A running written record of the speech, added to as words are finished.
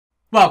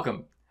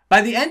Welcome.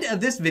 By the end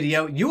of this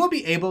video, you will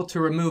be able to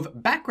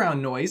remove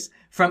background noise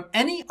from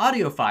any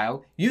audio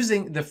file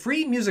using the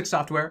free music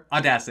software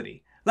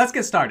Audacity. Let's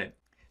get started.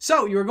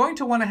 So you're going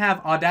to want to have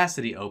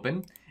Audacity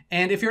open,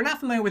 and if you're not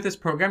familiar with this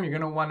program, you're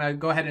going to want to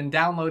go ahead and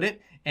download it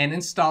and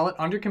install it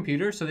on your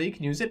computer so that you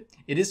can use it.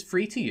 It is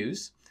free to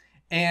use.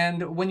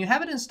 And when you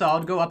have it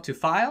installed, go up to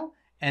File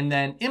and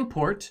then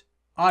Import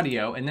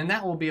Audio, and then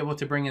that will be able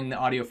to bring in the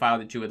audio file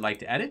that you would like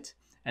to edit,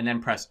 and then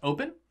press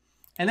Open.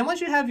 And then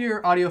once you have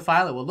your audio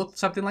file, it will look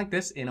something like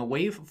this in a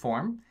wave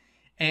form.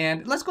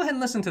 And let's go ahead and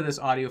listen to this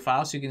audio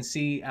file so you can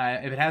see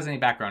if it has any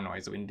background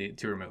noise that we need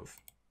to remove.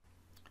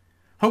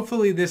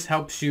 Hopefully this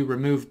helps you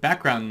remove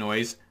background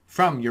noise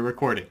from your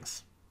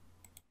recordings.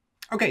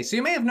 Okay, so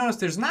you may have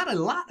noticed there's not a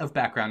lot of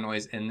background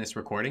noise in this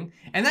recording,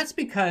 and that's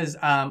because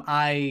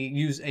I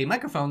use a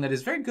microphone that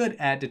is very good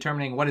at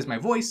determining what is my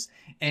voice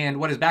and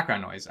what is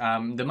background noise.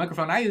 The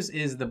microphone I use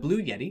is the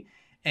Blue Yeti,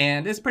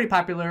 and it's a pretty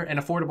popular and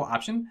affordable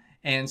option.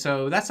 And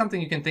so that's something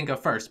you can think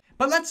of first.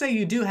 But let's say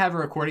you do have a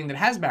recording that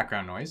has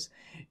background noise.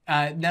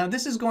 Now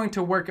this is going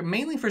to work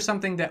mainly for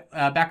something that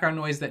background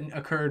noise that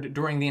occurred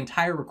during the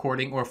entire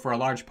recording or for a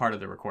large part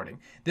of the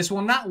recording. This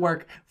will not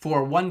work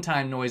for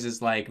one-time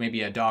noises like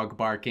maybe a dog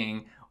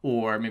barking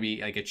or maybe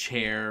like a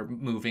chair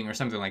moving or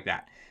something like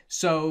that.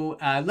 So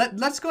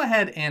let's go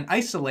ahead and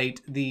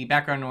isolate the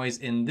background noise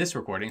in this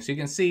recording. So you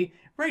can see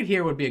right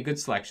here would be a good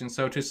selection.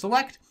 So to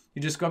select,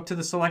 you just go up to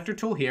the selector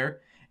tool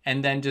here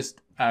and then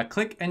just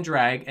click and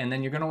drag, and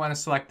then you're going to want to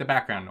select the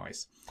background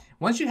noise.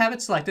 Once you have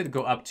it selected,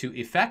 go up to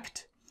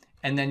Effect,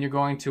 and then you're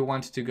going to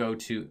want to go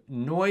to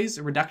Noise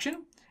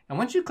Reduction. And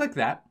once you click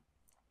that,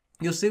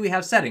 you'll see we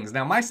have settings.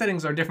 Now my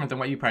settings are different than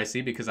what you probably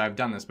see because I've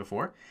done this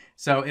before.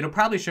 So it'll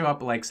probably show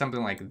up like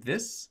something like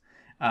this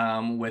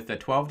with a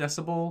 12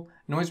 decibel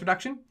noise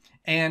reduction.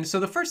 And so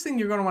the first thing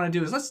you're going to want to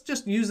do is let's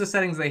just use the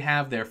settings they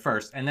have there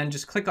first, and then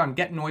just click on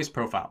Get Noise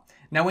Profile.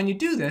 Now when you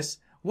do this,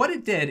 what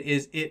it did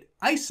is it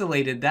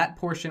isolated that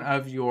portion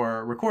of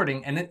your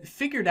recording and it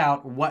figured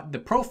out what the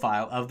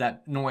profile of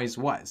that noise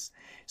was.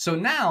 So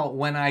now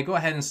when I go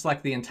ahead and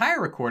select the entire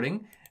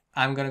recording,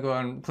 I'm going to go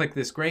and click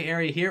this gray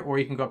area here, or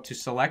you can go up to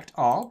Select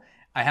All.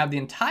 I have the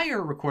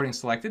entire recording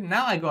selected.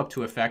 Now I go up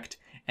to Effect,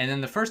 and then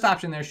the first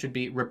option there should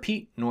be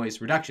Repeat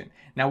Noise Reduction.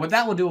 Now what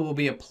that will do will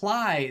be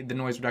apply the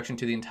noise reduction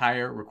to the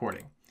entire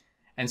recording.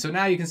 And so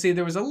now you can see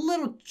there was a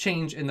little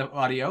change in the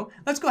audio.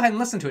 Let's go ahead and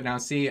listen to it now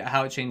and see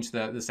how it changed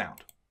the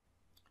sound.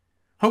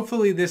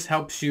 Hopefully this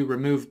helps you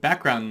remove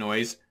background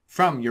noise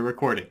from your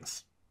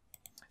recordings.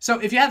 So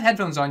if you have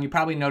headphones on, you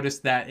probably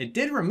noticed that it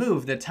did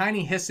remove the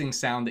tiny hissing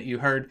sound that you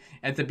heard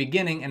at the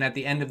beginning and at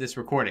the end of this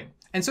recording.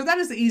 And so that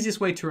is the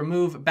easiest way to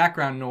remove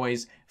background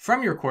noise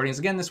from your recordings.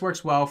 Again, this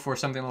works well for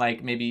something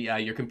like maybe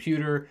your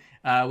computer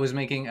was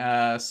making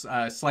a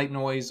slight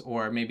noise,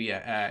 or maybe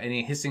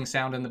any hissing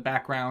sound in the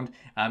background.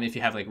 If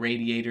you have like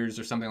radiators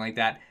or something like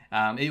that,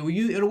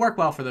 it'll work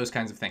well for those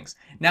kinds of things.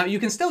 Now you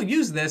can still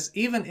use this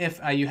even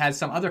if you had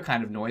some other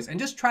kind of noise, and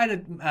just try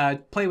to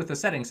play with the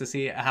settings to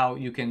see how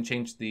you can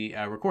change the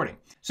recording.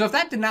 So if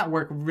that did not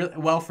work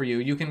well for you,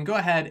 you can go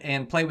ahead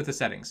and play with the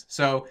settings.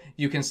 So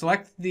you can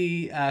select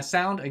the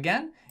sound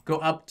again, go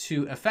up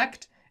to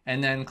Effect,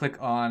 and then click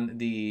on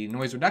the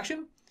noise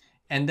reduction.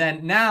 And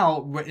then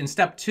now in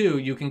step 2,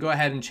 you can go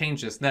ahead and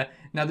change this. Now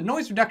the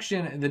noise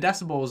reduction, the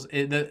decibels,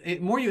 the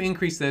more you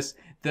increase this,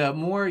 the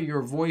more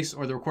your voice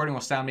or the recording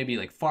will sound maybe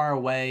like far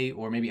away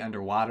or maybe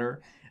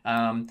underwater.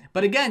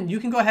 But again, you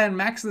can go ahead and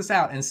max this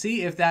out and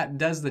see if that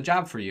does the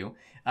job for you.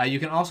 You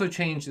can also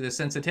change the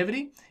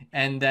sensitivity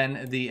and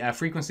then the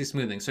frequency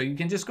smoothing. So you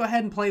can just go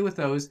ahead and play with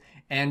those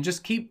and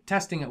just keep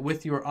testing it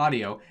with your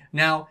audio.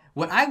 Now,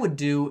 what I would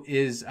do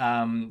is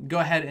go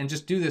ahead and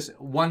just do this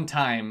one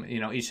time,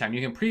 each time.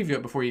 You can preview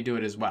it before you do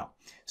it as well.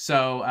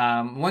 So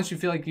once you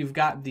feel like you've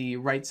got the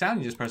right sound,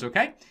 you just press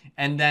OK.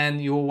 And then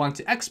you will want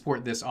to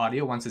export this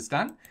audio once it's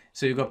done.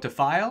 So you go up to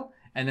File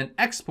and then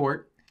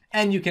Export,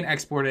 and you can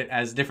export it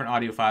as different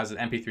audio files as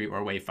MP3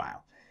 or WAV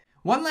file.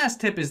 One last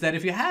tip is that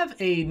if you have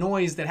a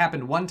noise that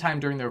happened one time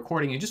during the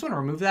recording, you just want to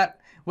remove that.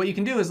 What you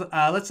can do is,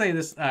 let's say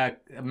this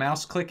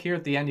mouse click here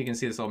at the end, you can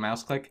see this little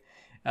mouse click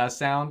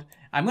sound.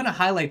 I'm going to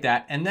highlight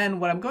that, and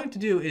then what I'm going to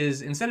do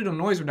is, instead of doing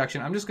noise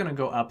reduction, I'm just going to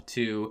go up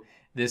to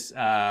this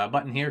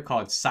button here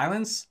called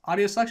Silence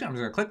Audio Selection. I'm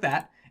just going to click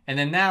that, and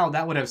then now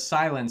that would have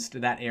silenced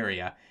that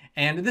area.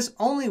 And this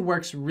only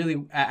works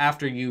really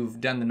after you've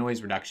done the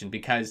noise reduction,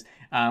 because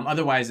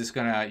otherwise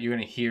you're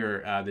gonna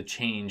hear the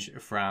change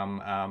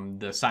from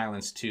the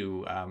silence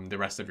to the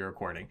rest of your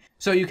recording.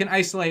 So you can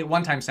isolate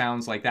one-time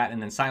sounds like that and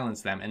then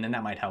silence them, and then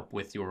that might help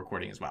with your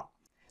recording as well.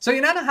 So you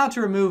now know how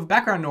to remove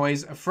background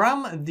noise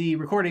from the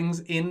recordings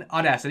in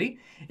Audacity.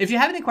 If you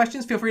have any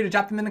questions, feel free to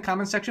drop them in the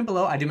comments section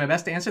below. I do my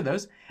best to answer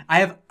those. I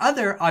have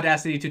other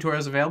Audacity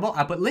tutorials available.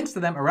 I'll put links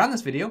to them around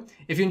this video.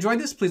 If you enjoyed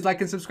this, please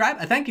like and subscribe.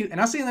 I thank you, and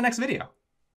I'll see you in the next video.